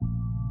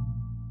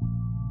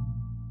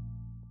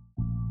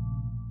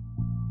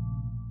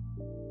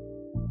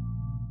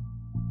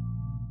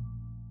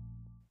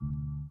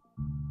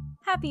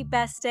Happy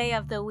best day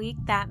of the week.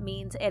 That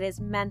means it is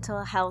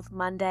Mental Health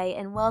Monday,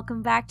 and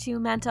welcome back to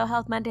Mental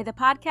Health Monday, the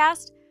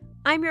podcast.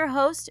 I'm your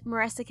host,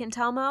 Marissa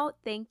Cantelmo.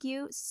 Thank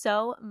you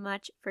so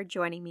much for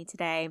joining me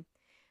today.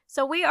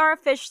 So we are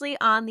officially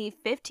on the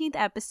 15th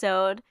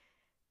episode.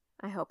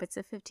 I hope it's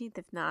the 15th.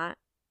 If not,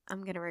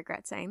 I'm going to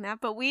regret saying that.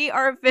 But we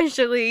are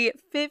officially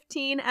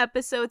 15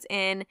 episodes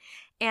in.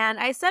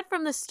 And I said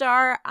from the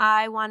start,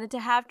 I wanted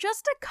to have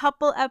just a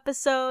couple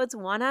episodes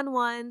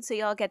one-on-one so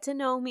y'all get to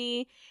know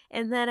me.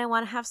 And then I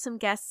want to have some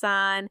guests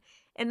on.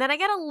 And then I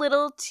get a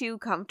little too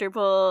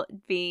comfortable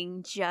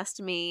being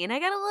just me. And I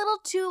get a little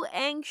too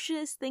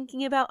anxious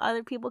thinking about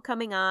other people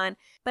coming on.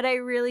 But I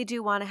really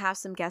do want to have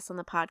some guests on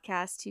the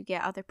podcast to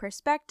get other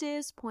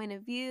perspectives, point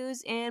of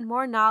views, and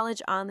more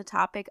knowledge on the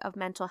topic of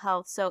mental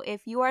health. So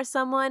if you are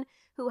someone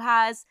who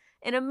has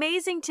an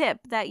amazing tip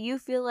that you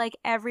feel like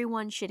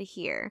everyone should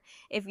hear,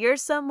 if you're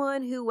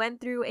someone who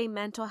went through a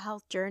mental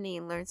health journey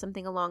and learned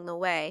something along the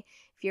way,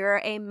 if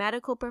you're a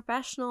medical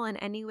professional in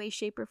any way,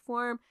 shape, or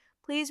form,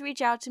 please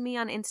reach out to me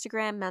on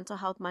Instagram, Mental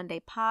Health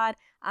Monday Pod.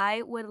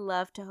 I would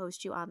love to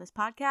host you on this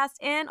podcast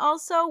and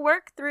also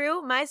work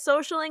through my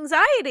social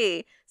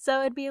anxiety.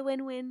 So it'd be a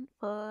win-win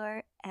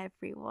for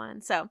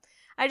everyone. So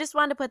I just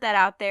wanted to put that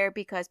out there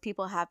because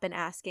people have been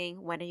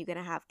asking, when are you going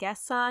to have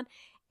guests on?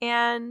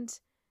 And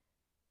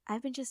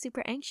I've been just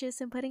super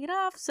anxious and putting it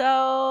off.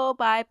 So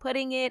by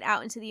putting it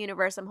out into the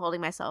universe, I'm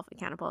holding myself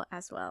accountable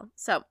as well.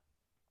 So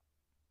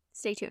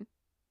stay tuned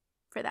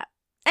for that.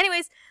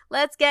 Anyways,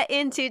 let's get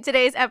into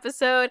today's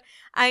episode.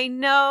 I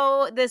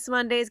know this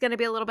Monday is going to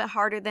be a little bit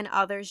harder than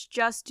others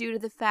just due to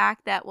the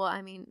fact that,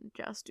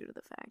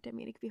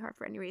 it could be hard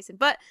for any reason.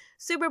 But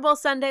Super Bowl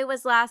Sunday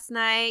was last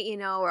night. You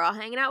know, we're all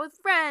hanging out with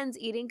friends,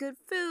 eating good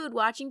food,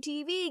 watching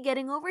TV,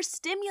 getting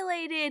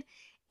overstimulated,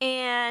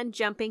 and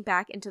jumping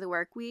back into the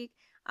work week.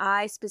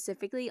 I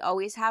specifically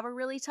always have a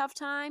really tough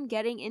time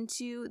getting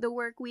into the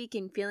work week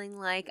and feeling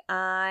like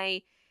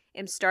I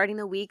am starting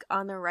the week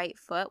on the right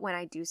foot when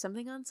I do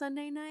something on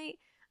Sunday night.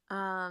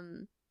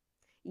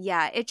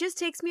 It just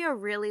takes me a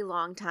really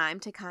long time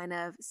to kind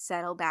of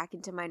settle back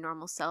into my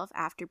normal self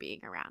after being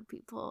around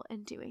people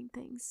and doing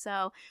things.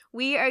 So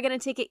we are going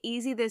to take it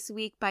easy this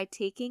week by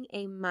taking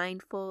a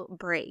mindful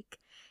break.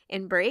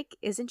 And break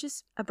isn't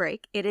just a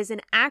break. It is an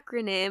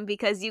acronym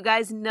because you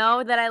guys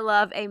know that I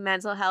love a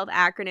mental health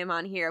acronym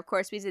on here. Of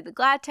course, we did the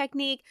GLAD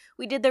technique.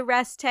 We did the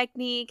REST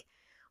technique.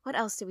 What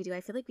else did we do?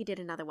 I feel like we did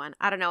another one.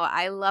 I don't know.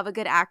 I love a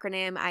good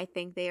acronym. I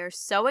think they are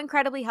so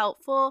incredibly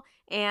helpful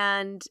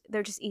and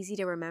they're just easy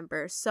to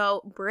remember.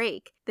 So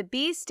break. The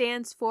B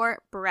stands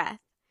for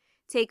breath.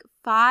 Take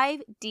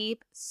 5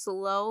 deep,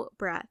 slow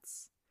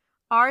breaths.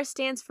 R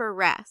stands for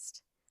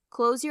rest.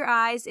 Close your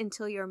eyes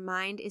until your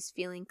mind is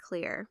feeling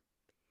clear.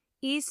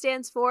 E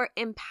stands for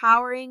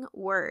empowering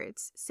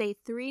words. Say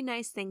 3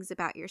 nice things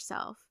about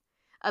yourself.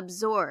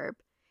 Absorb.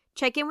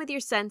 Check in with your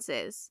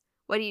senses.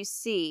 What do you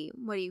see?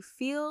 What do you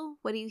feel?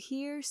 What do you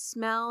hear,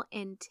 smell,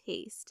 and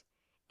taste?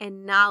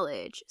 And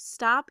knowledge.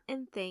 Stop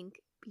and think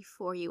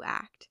before you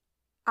act.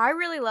 I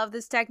really love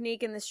this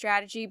technique and this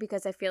strategy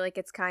because I feel like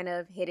it's kind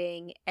of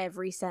hitting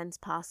every sense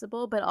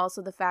possible, but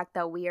also the fact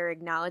that we are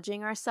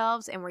acknowledging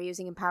ourselves and we're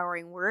using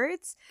empowering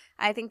words.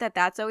 I think that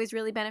that's always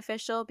really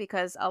beneficial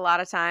because a lot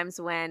of times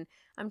when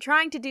I'm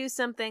trying to do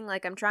something,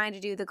 like I'm trying to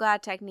do the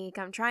GLAD technique,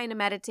 I'm trying to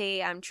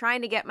meditate, I'm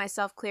trying to get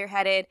myself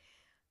clear-headed,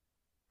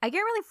 I get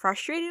really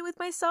frustrated with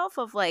myself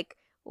of like,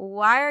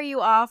 why are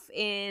you off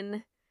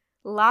in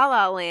la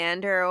la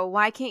land? Or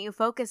why can't you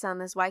focus on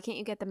this? Why can't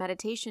you get the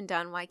meditation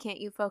done? Why can't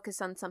you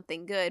focus on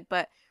something good?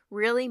 But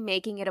really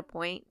making it a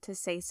point to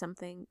say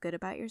something good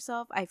about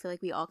yourself. I feel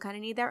like we all kind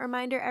of need that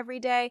reminder every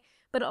day.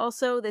 But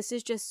also, this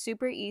is just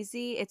super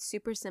easy. It's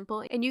super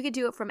simple. And you can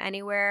do it from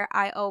anywhere.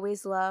 I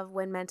always love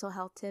when mental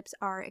health tips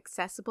are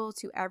accessible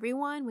to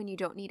everyone, when you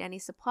don't need any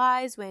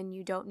supplies, when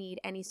you don't need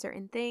any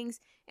certain things,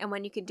 and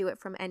when you can do it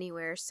from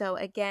anywhere. So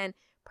again,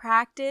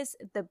 practice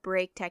the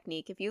break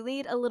technique. If you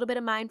need a little bit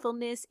of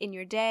mindfulness in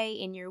your day,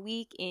 in your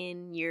week,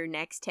 in your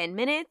next 10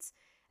 minutes,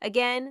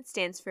 again, it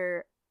stands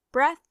for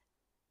breath,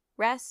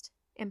 rest,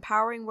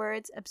 empowering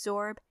words,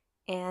 absorb,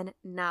 and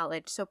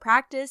knowledge. So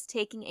practice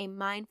taking a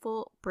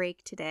mindful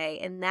break today.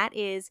 And that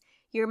is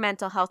your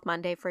Mental Health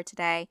Monday for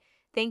today.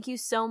 Thank you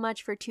so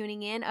much for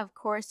tuning in. Of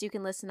course, you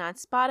can listen on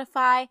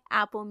Spotify,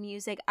 Apple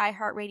Music,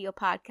 iHeartRadio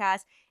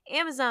Podcast,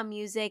 Amazon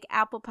Music,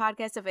 Apple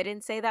Podcasts. If I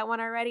didn't say that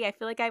one already, I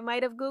feel like I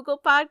might have Google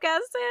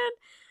Podcasts in.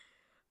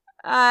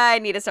 I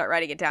need to start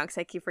writing it down because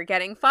I keep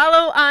forgetting.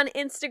 Follow on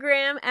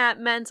Instagram at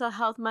Mental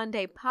Health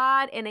Monday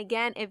Pod. And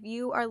again, if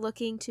you are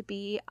looking to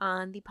be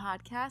on the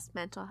podcast,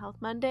 Mental Health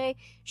Monday,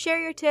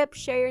 share your tips,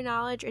 share your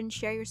knowledge, and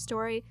share your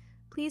story,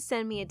 please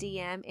send me a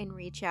DM and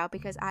reach out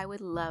because I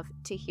would love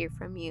to hear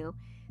from you.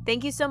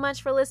 Thank you so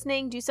much for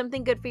listening. Do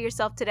something good for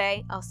yourself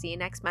today. I'll see you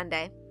next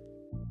Monday.